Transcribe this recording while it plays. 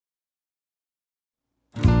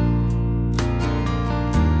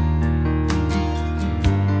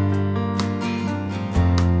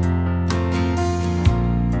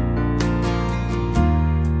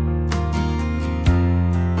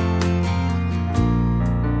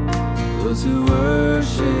Those who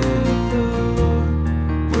worship the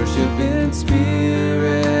Lord, worship in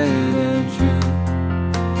spirit and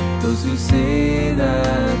truth. Those who say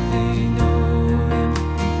that they know Him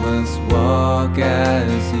must walk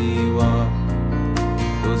as He walked.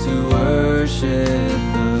 Those who worship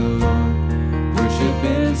the Lord, worship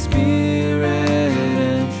in spirit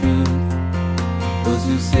and truth. Those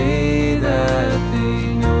who say that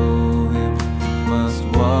they know Him must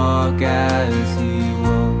walk as He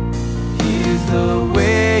walked. He is the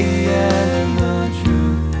way and the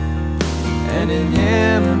truth, and in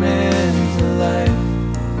Him is the life.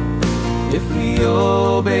 If we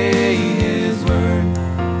obey His word,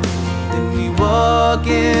 then we walk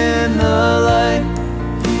in the light.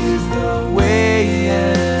 He is the way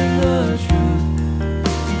and the truth,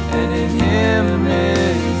 and in Him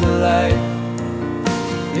is the life.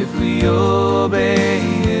 If we obey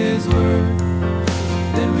His word,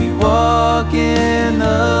 then we walk in the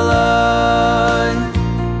light.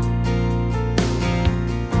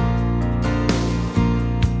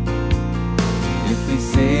 If we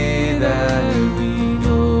say that we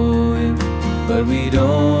know Him, but we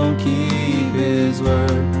don't keep His word,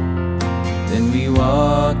 then we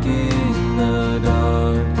walk in the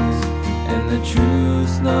darkness, and the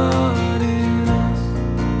truth's not in us.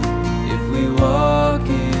 If we walk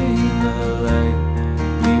in the light,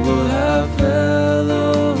 we will have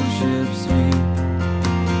fellowship sweet,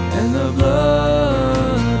 and the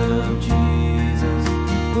blood of Jesus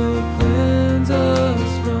will cleanse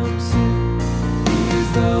us from sin. He is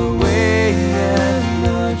the way and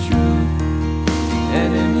the truth,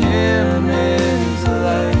 and in Him is the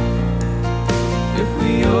life. If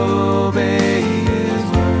we obey His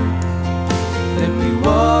word, then we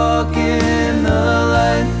walk in the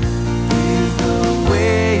light. He is the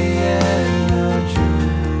way and the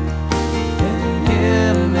truth, and in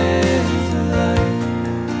Him is the life.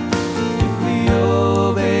 If we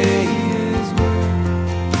obey His word,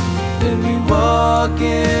 then we walk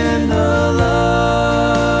in the light.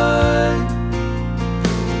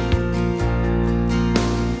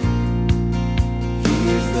 He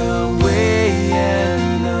is the way and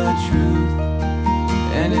the truth,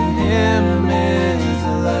 and in Him is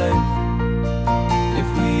the life. If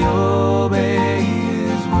we obey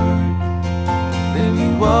His word, then we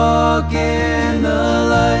walk in the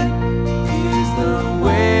light. He is the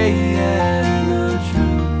way and the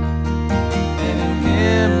truth, and in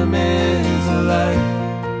Him is the life.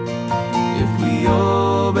 If we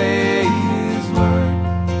obey His word,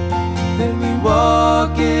 then we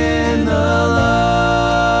walk in the light.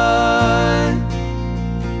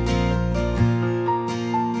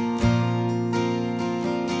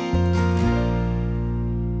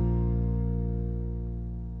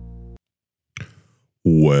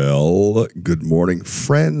 Well, good morning,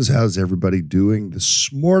 friends. How's everybody doing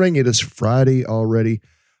this morning? It is Friday already.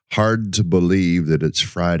 Hard to believe that it's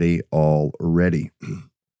Friday already.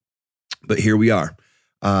 But here we are.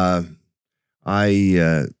 I'm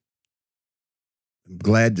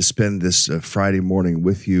glad to spend this Friday morning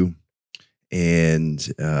with you. And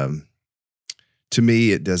to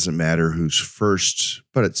me, it doesn't matter who's first,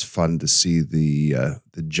 but it's fun to see the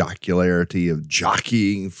jocularity of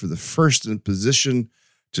jockeying for the first in position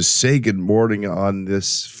to say good morning on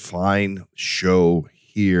this fine show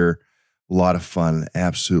here. A lot of fun,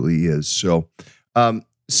 absolutely is. So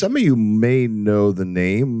some of you may know the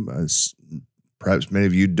name, perhaps many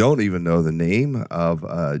of you don't even know the name of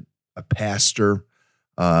a pastor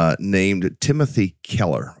named Timothy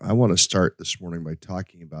Keller. I want to start this morning by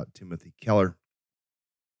talking about Timothy Keller.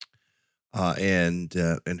 And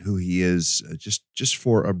who he is, just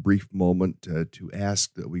for a brief moment to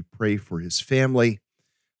ask that we pray for his family.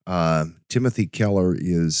 Timothy Keller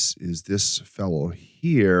is this fellow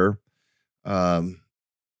here, and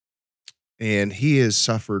he has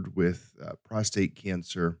suffered with prostate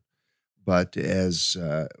cancer. But as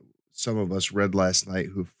some of us read last night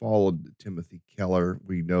who followed Timothy Keller,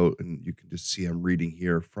 we know, and you can just see I'm reading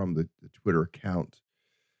here from the Twitter account,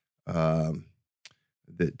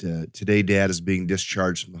 that today Dad is being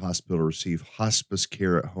discharged from the hospital to receive hospice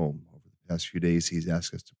care at home. Over the past few days, he's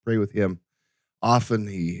asked us to pray with him. Often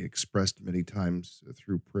he expressed many times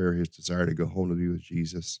through prayer his desire to go home to be with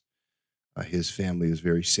Jesus. His family is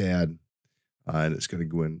very sad, and it's going to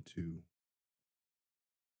go into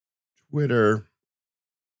Twitter.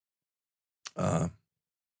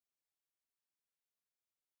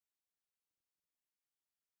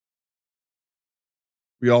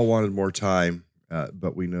 We all wanted more time,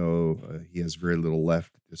 but we know he has very little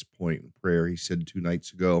left at this point in prayer. He said 2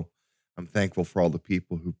 nights ago, I'm thankful for all the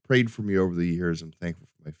people who prayed for me over the years. I'm thankful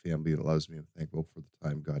for my family that loves me. I'm thankful for the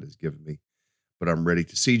time God has given me. but I'm ready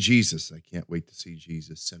to see Jesus. I can't wait to see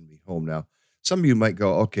Jesus send me home. Now, some of you might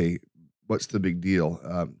go, okay, what's the big deal?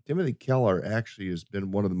 Timothy Keller actually has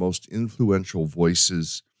been one of the most influential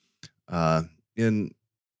voices in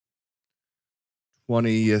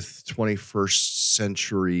 20th, 21st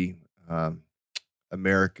century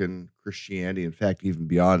American Christianity. In fact, even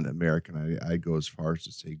beyond American, I go as far as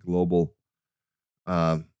to say global.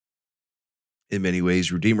 Um, in many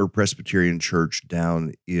ways, Redeemer Presbyterian Church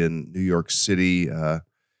down in New York City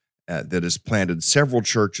that has planted several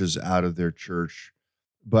churches out of their church,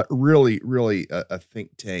 but really a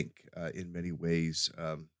think tank in many ways.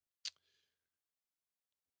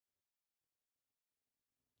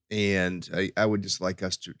 And I would just like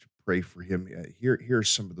us to pray for him. Here's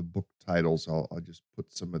some of the book titles. I'll just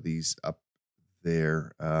put some of these up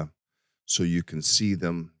there so you can see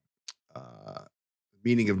them. The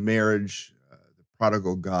Meaning of Marriage, The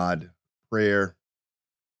Prodigal God, Prayer,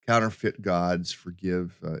 Counterfeit Gods,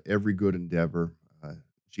 Forgive, Every Good Endeavor,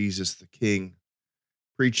 Jesus the King,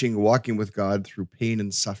 Preaching, Walking with God Through Pain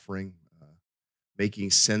and Suffering, Making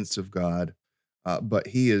Sense of God. But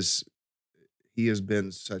he has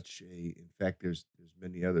been such a, in fact, there's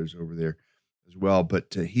many others over there as well,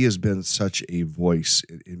 but he has been such a voice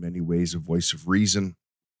in many ways, a voice of reason.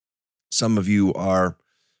 Some of you are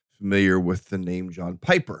familiar with the name John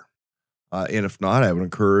Piper. And if not, I would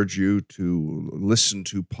encourage you to listen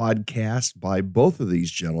to podcasts by both of these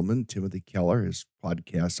gentlemen. Timothy Keller, his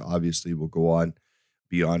podcast obviously will go on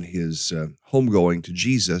beyond his homegoing to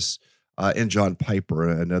Jesus, and John Piper,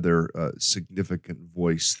 another significant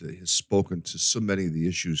voice that has spoken to so many of the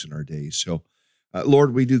issues in our days. So,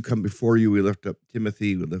 Lord, we do come before you. We lift up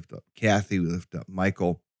Timothy, we lift up Kathy, we lift up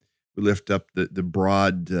Michael, we lift up the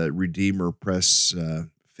broad Redeemer Press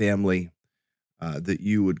family, that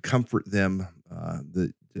you would comfort them,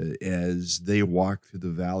 that as they walk through the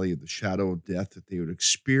valley of the shadow of death, that they would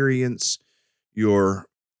experience your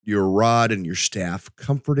rod and your staff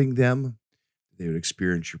comforting them. They would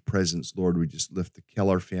experience your presence. Lord, we just lift the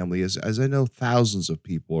Keller family, as I know thousands of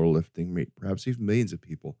people are lifting, perhaps even millions of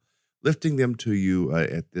people, lifting them to you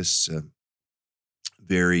at this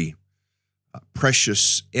very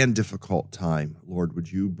precious and difficult time. Lord,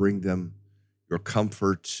 would you bring them your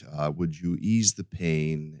comfort? Would you ease the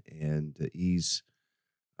pain and ease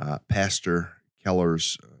Pastor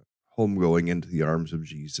Keller's homegoing into the arms of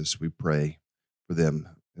Jesus? We pray for them.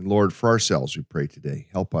 And Lord, for ourselves, we pray today.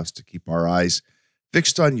 Help us to keep our eyes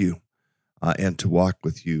fixed on you and to walk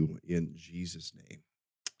with you in Jesus' name.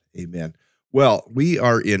 Amen. Well, we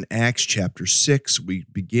are in Acts chapter 6. We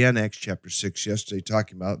began Acts chapter 6 yesterday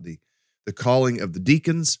talking about the calling of the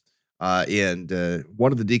deacons. And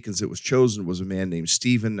one of the deacons that was chosen was a man named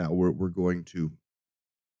Stephen. Now we're going to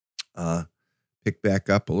pick back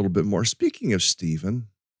up a little bit more. Speaking of Stephen,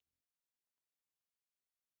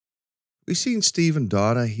 we seen Steve and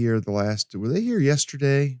Donna here were they here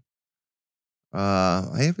yesterday?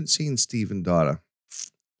 I haven't seen Steve and Donna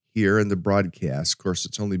here in the broadcast. Of course,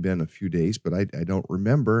 it's only been a few days, but I don't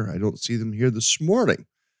remember. I don't see them here this morning.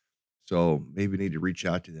 So maybe need to reach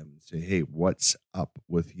out to them and say, hey, what's up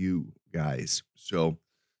with you guys? So,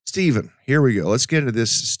 Stephen, here we go. Let's get into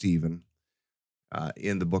this, Stephen,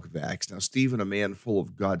 in the book of Acts. Now, Stephen, a man full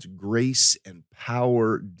of God's grace and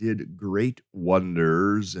power, did great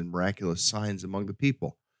wonders and miraculous signs among the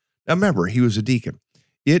people. Now, remember, he was a deacon.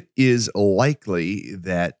 It is likely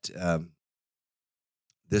that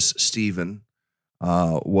this Stephen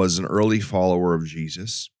was an early follower of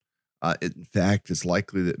Jesus. In fact, it's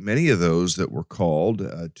likely that many of those that were called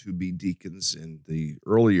to be deacons in the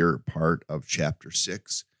earlier part of chapter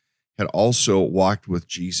 6 had also walked with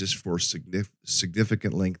Jesus for a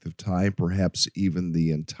significant length of time, perhaps even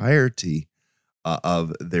the entirety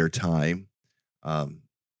of their time, or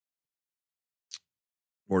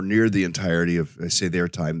near the entirety of, I say their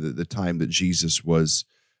time, the time that Jesus was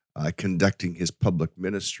conducting his public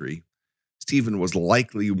ministry. Stephen was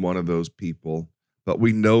likely one of those people, but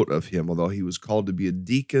we note of him, although he was called to be a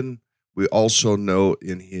deacon, we also note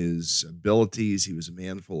in his abilities, he was a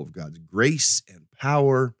man full of God's grace and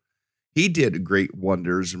power. He did great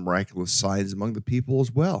wonders and miraculous signs among the people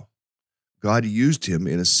as well. God used him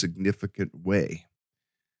in a significant way.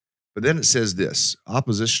 But then it says this: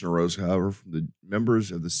 opposition arose, however, from the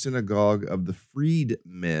members of the synagogue of the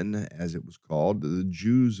freedmen, as it was called, the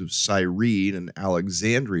Jews of Cyrene and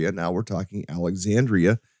Alexandria. Now we're talking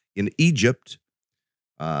Alexandria in Egypt,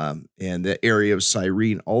 and the area of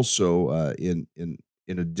Cyrene also in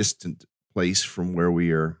a distant place from where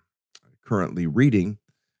we are currently reading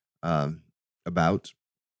about.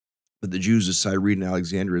 But the Jews of Cyrene and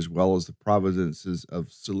Alexandria, as well as the provinces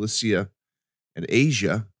of Cilicia and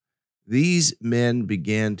Asia, These men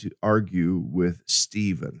began to argue with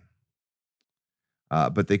Stephen,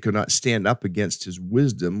 but they could not stand up against his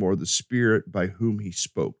wisdom or the spirit by whom he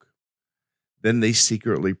spoke. Then they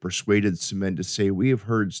secretly persuaded some men to say, "We have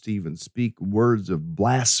heard Stephen speak words of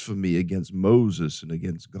blasphemy against Moses and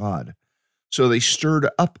against God." So they stirred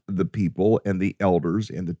up the people and the elders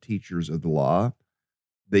and the teachers of the law.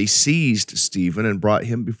 They seized Stephen and brought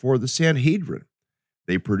him before the Sanhedrin.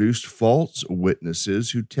 They produced false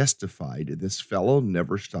witnesses who testified, "This fellow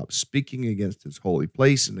never stopped speaking against his holy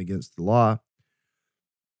place and against the law.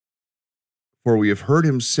 For we have heard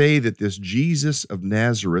him say that this Jesus of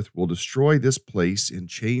Nazareth will destroy this place and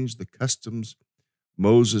change the customs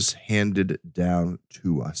Moses handed down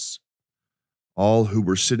to us." All who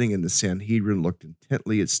were sitting in the Sanhedrin looked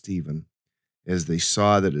intently at Stephen as they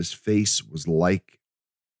saw that his face was like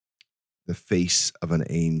the face of an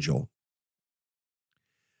angel.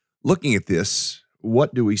 Looking at this,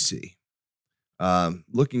 what do we see?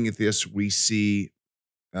 Looking at this, we see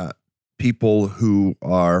people who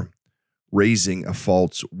are raising a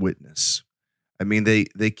false witness. I mean,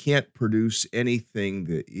 they can't produce anything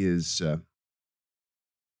that is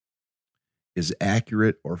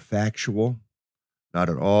accurate or factual, not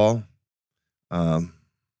at all.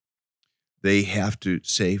 They have to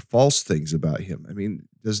say false things about him. I mean,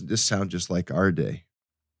 doesn't this sound just like our day?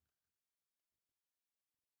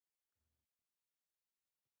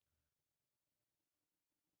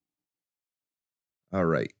 All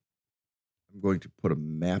right. I'm going to put a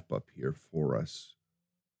map up here for us,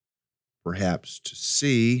 perhaps to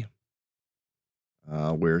see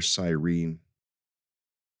where Cyrene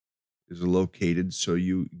is located, so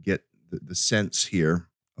you get the sense here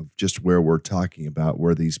of just where we're talking about,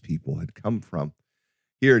 where these people had come from.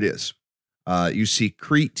 Here it is. You see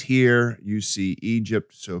Crete here. You see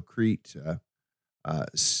Egypt. So Crete,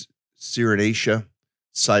 Cyrenaica,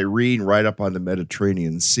 Cyrene right up on the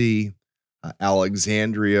Mediterranean Sea,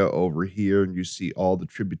 Alexandria over here, and you see all the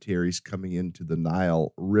tributaries coming into the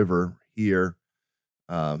Nile River here,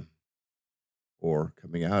 or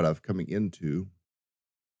coming into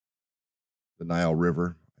the Nile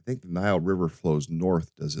River. I think the Nile River flows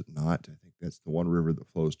north, does it not? I think that's the one river that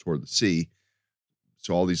flows toward the sea.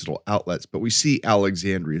 So all these little outlets, but we see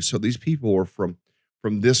Alexandria. So these people were from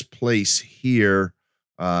this place here,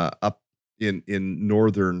 up in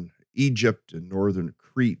northern Egypt and northern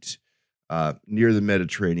Crete, near the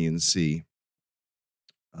Mediterranean Sea.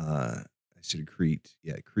 I said Crete,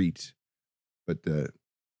 yeah, Crete, but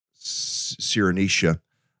Cyrenaica.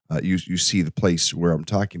 You see the place where I'm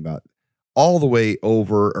talking about, all the way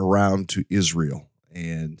over around to Israel,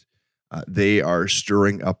 and they are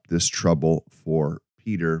stirring up this trouble for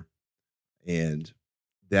Peter, and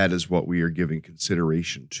that is what we are giving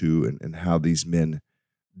consideration to, and how these men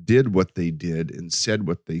did what they did and said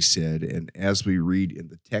what they said. And as we read in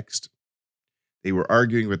the text, they were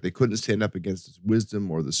arguing, but they couldn't stand up against his wisdom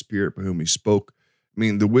or the spirit by whom he spoke. I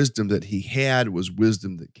mean, the wisdom that he had was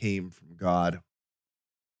wisdom that came from God.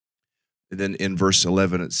 And then in verse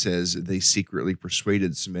 11, it says, they secretly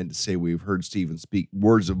persuaded some men to say, "We've heard Stephen speak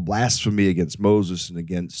words of blasphemy against Moses and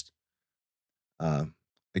uh,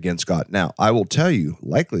 against God." Now, I will tell you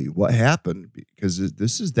likely what happened, because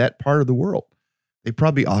this is that part of the world. They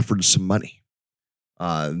probably offered some money.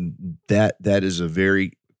 That is a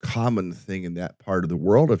very common thing in that part of the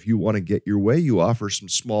world. If you want to get your way, you offer some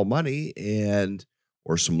small money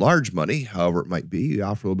or some large money, however it might be. You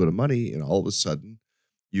offer a little bit of money, and all of a sudden,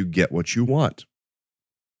 you get what you want.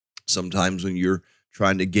 Sometimes when you're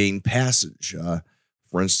trying to gain passage,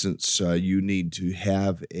 for instance, you need to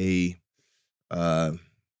have uh,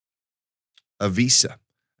 a visa,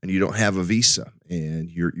 and you don't have a visa, and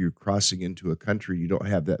you're crossing into a country, you don't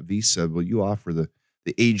have that visa. Well, you offer the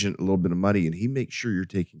agent a little bit of money, and he makes sure you're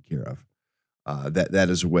taken care of. That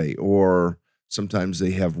is a way. Or sometimes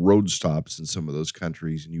they have road stops in some of those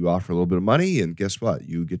countries, and you offer a little bit of money, and guess what?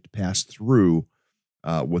 You get to pass through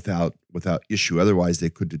without issue. Otherwise, they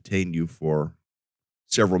could detain you for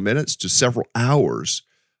several minutes to several hours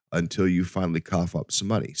until you finally cough up some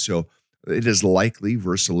money. So it is likely,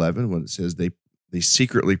 verse 11, when it says they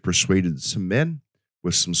secretly persuaded some men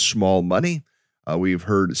with some small money. We have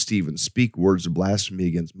heard Stephen speak words of blasphemy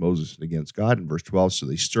against Moses and against God. In verse 12, so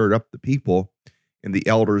they stirred up the people and the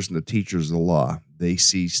elders and the teachers of the law. They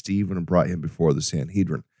seized Stephen and brought him before the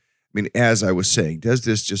Sanhedrin. I mean, as I was saying, does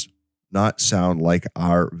this just not sound like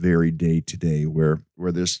our very day today, where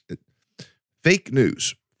there's fake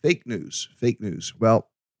news? Well,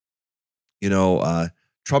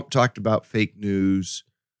 Trump talked about fake news.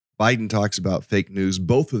 Biden talks about fake news.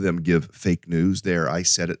 Both of them give fake news. There, I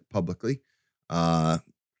said it publicly.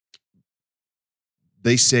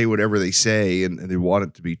 they say whatever they say, and they want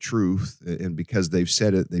it to be truth. And because they've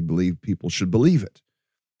said it, they believe people should believe it.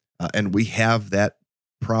 And we have that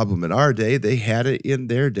problem in our day. They had it in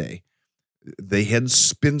their day. They had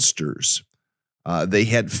spinsters. They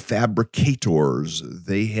had fabricators.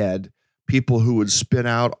 They had people who would spin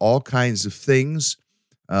out all kinds of things,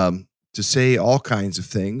 to say all kinds of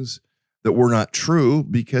things that were not true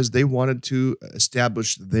because they wanted to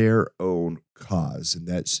establish their own cause. And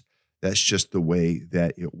that's just the way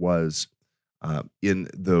that it was in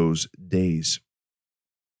those days.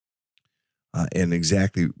 And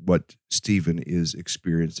exactly what Stephen is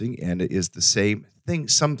experiencing. And it is the same thing.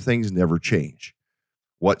 Some things never change.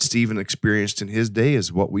 What Stephen experienced in his day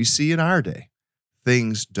is what we see in our day.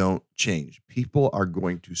 Things don't change. People are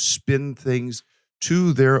going to spin things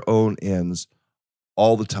to their own ends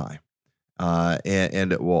all the time.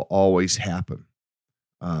 And it will always happen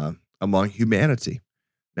among humanity.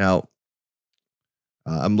 Now,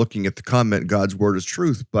 I'm looking at the comment, God's word is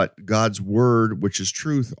truth, but God's word, which is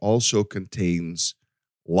truth, also contains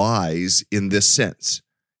lies in this sense.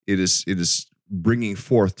 It is bringing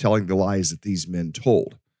forth, telling the lies that these men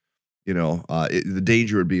told. The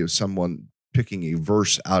danger would be of someone picking a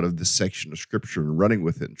verse out of this section of scripture and running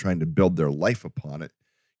with it and trying to build their life upon it.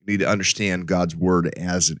 You need to understand God's word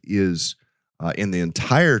as it is in the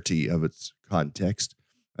entirety of its context.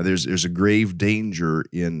 There's a grave danger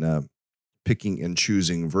in picking and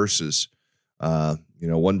choosing verses.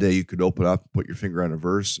 One day you could open up, put your finger on a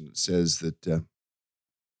verse, and it says that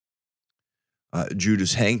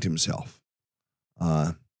Judas hanged himself.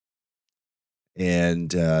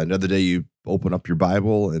 And another day you open up your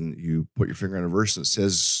Bible and you put your finger on a verse and it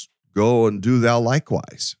says, go and do thou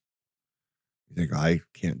likewise. You think, I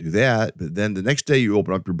can't do that. But then the next day you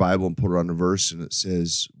open up your Bible and put it on a verse and it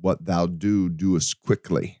says, what thou doest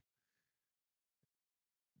quickly.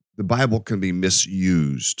 The Bible can be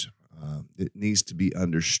misused. It needs to be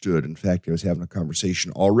understood. In fact, I was having a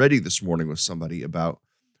conversation already this morning with somebody about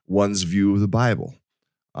one's view of the Bible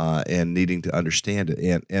and needing to understand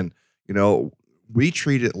it. And we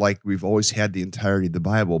treat it like we've always had the entirety of the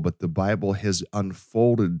Bible, but the Bible has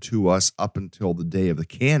unfolded to us up until the day of the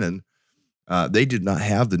canon. They did not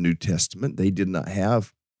have the New Testament. They did not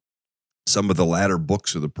have some of the latter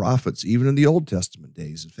books of the prophets, even in the Old Testament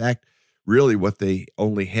days. In fact, really what they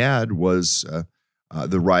only had was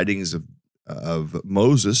the writings of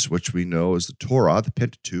Moses, which we know as the Torah, the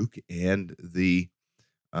Pentateuch, and the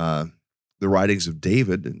writings of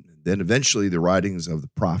David, and then eventually the writings of the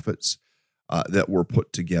prophets that were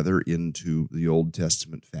put together into the Old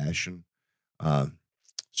Testament fashion.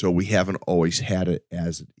 So we haven't always had it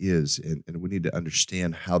as it is, and we need to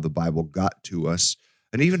understand how the Bible got to us,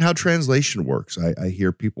 and even how translation works. I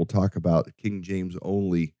hear people talk about King James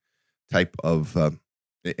only type of,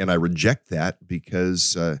 and I reject that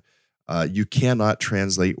because you cannot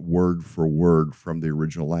translate word for word from the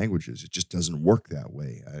original languages. It just doesn't work that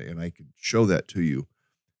way, and I could show that to you.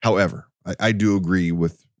 However, I do agree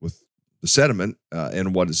with the sentiment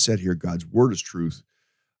and what is said here. God's word is truth,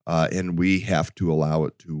 and we have to allow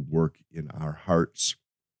it to work in our hearts.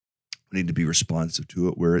 We need to be responsive to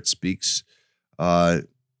it where it speaks to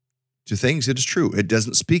things. It is true. It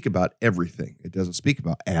doesn't speak about everything. It doesn't speak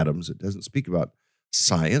about atoms. It doesn't speak about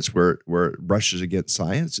science where it brushes against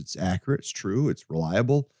science. It's accurate. It's true. It's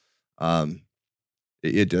reliable.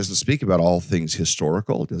 It doesn't speak about all things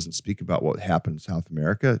historical. It doesn't speak about what happened in South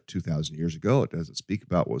America 2,000 years ago. It doesn't speak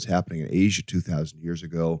about what was happening in Asia 2,000 years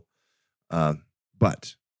ago.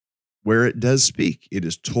 But where it does speak, it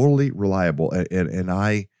is totally reliable. And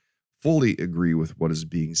I fully agree with what is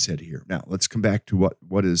being said here. Now, let's come back to what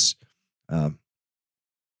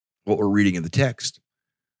we're reading in the text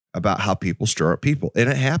about how people stir up people. And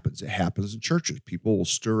it happens. It happens in churches. People will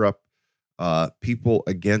stir up people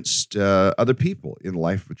against other people in the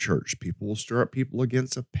life of a church. People will stir up people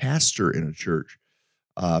against a pastor in a church.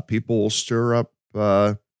 People will stir up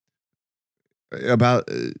about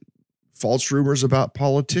false rumors about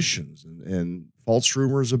politicians and false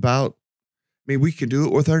rumors about, we can do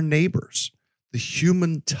it with our neighbors. The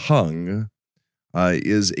human tongue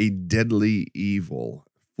is a deadly evil,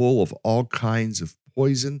 full of all kinds of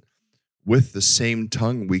poison. With the same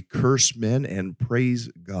tongue, we curse men and praise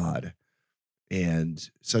God. And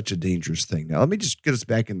such a dangerous thing. Now, let me just get us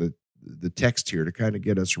back in the text here to kind of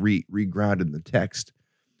get us regrounded in the text.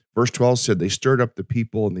 Verse 12 said, they stirred up the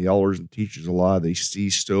people and the elders and teachers of law. They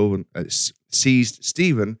seized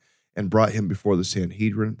Stephen and brought him before the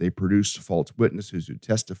Sanhedrin. They produced false witnesses who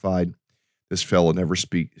testified, this fellow never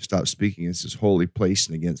stopped speaking against his holy place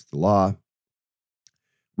and against the law.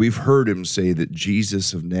 We've heard him say that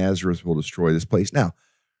Jesus of Nazareth will destroy this place. Now,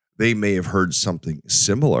 They may have heard something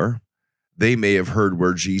similar. They may have heard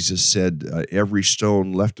where Jesus said, every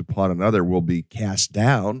stone left upon another will be cast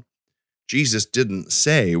down. Jesus didn't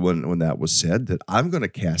say when that was said that I'm going to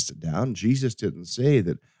cast it down. Jesus didn't say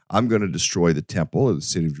that I'm going to destroy the temple or the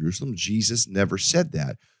city of Jerusalem. Jesus never said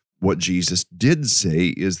that. What Jesus did say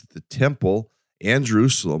is that the temple and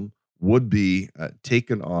Jerusalem would be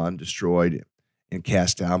taken on, destroyed, and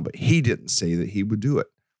cast down, but he didn't say that he would do it.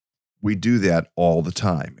 We do that all the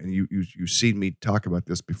time. And you've seen me talk about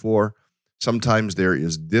this before. Sometimes there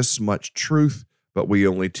is this much truth, but we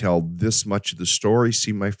only tell this much of the story.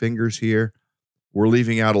 See my fingers here? We're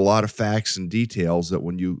leaving out a lot of facts and details that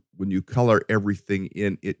when you color everything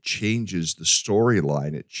in, it changes the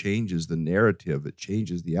storyline, it changes the narrative, it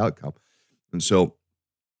changes the outcome. And so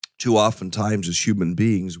too often times as human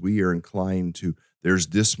beings, we are inclined to, there's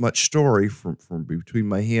this much story from between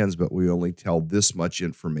my hands, but we only tell this much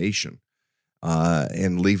information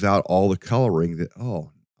and leave out all the coloring that,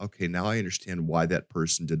 oh, okay, now I understand why that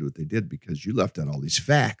person did what they did because you left out all these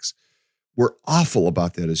facts. We're awful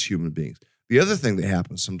about that as human beings. The other thing that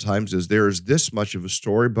happens sometimes is there is this much of a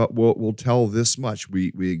story, but we'll tell this much.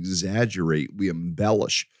 We exaggerate, we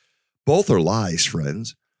embellish. Both are lies,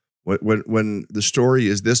 friends. When the story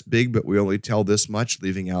is this big, but we only tell this much,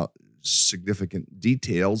 leaving out significant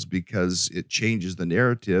details because it changes the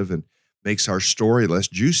narrative and makes our story less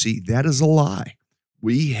juicy, that is a lie.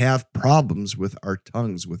 We have problems with our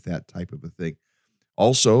tongues with that type of a thing.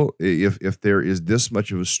 Also, if there is this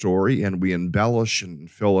much of a story and we embellish and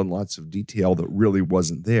fill in lots of detail that really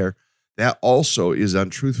wasn't there, that also is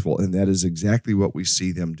untruthful. And that is exactly what we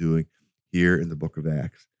see them doing here in the book of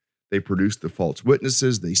Acts. They produced the false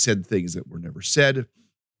witnesses. They said things that were never said.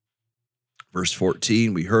 Verse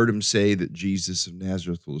 14, we heard him say that Jesus of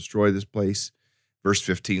Nazareth will destroy this place. Verse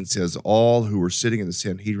 15 says, all who were sitting in the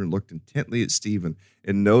Sanhedrin looked intently at Stephen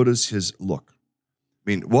and noticed his look. I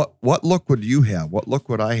mean, what look would you have? What look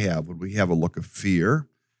would I have? Would we have a look of fear?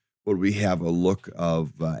 Would we have a look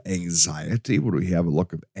of anxiety? Would we have a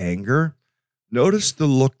look of anger? Notice the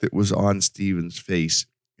look that was on Stephen's face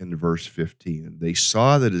in verse 15. And they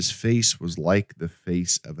saw that his face was like the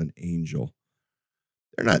face of an angel.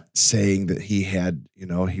 They're not saying that he had,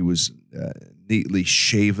 he was neatly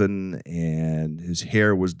shaven and his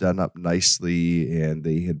hair was done up nicely and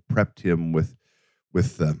they had prepped him with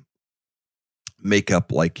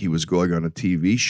makeup like he was going on a TV